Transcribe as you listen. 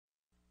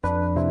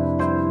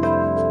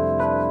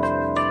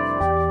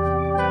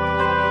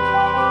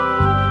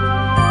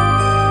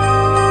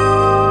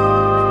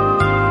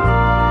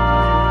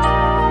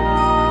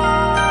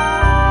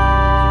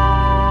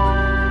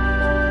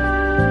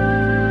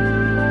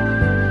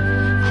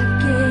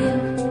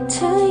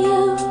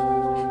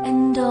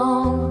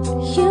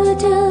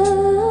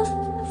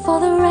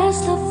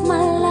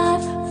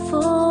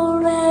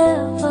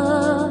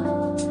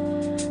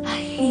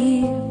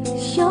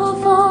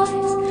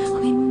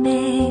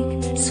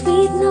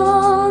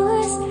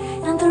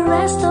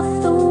best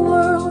of the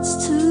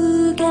worlds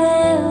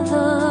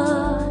together.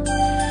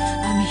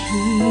 I'm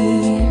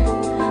here,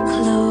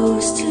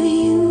 close to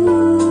you.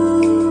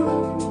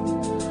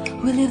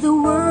 We leave the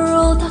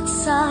world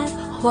outside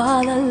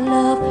while our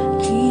love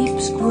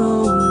keeps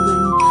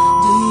growing,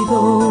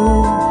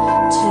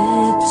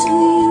 devoted to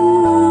you.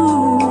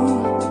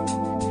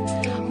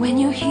 When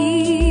you're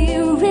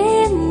here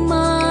in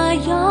my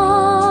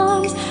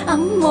arms,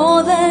 I'm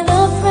more than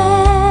a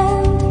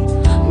friend,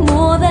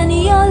 more than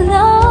your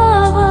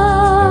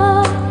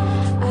lover.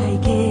 I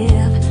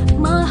give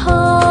my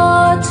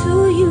heart to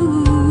you.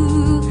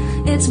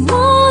 It's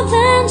more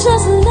than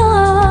just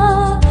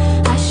love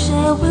I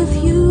share with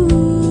you.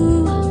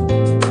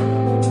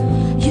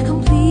 You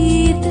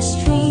complete this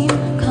dream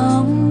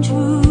come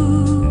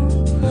true.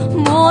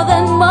 More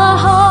than my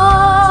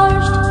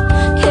heart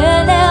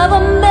can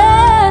ever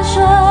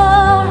measure.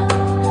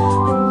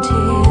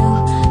 Until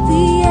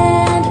the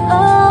end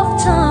of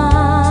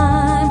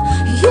time,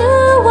 you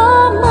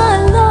are my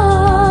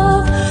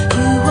love,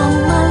 you are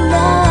my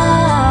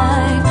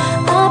life.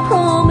 I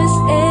promise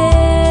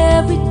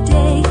every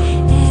day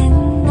and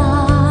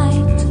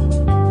night,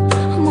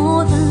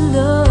 more than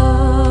love.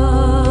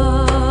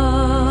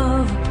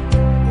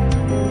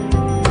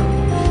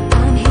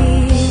 I'm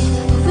here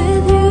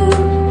with you,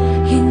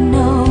 you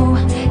know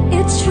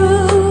it's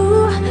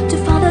true. To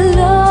find a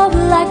love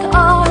like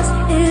ours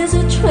is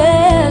a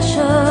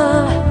treasure.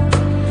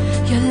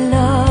 Your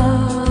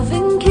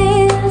loving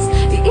kiss,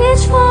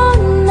 each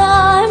one I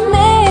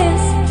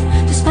miss.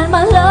 To spend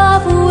my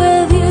life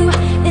with you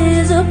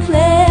is a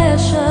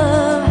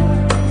pleasure.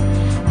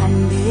 I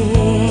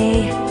lay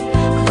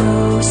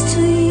close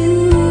to you.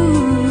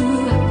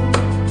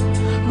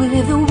 We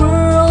leave the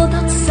world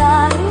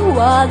outside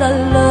while the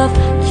love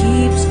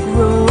keeps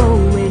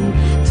growing,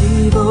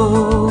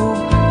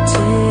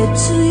 devoted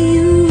to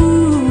you.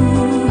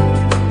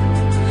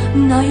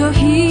 Now you're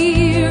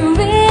here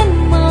in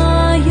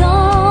my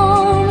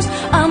arms.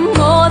 I'm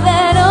more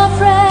than a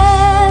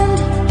friend,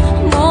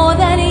 more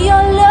than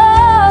your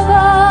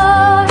lover.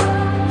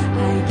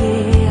 I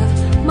give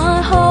my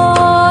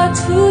heart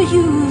to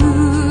you.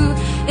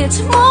 It's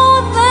more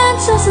than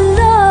just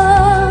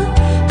love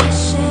I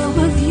share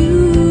with you.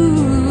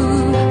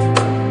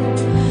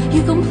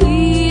 You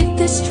complete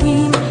this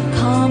dream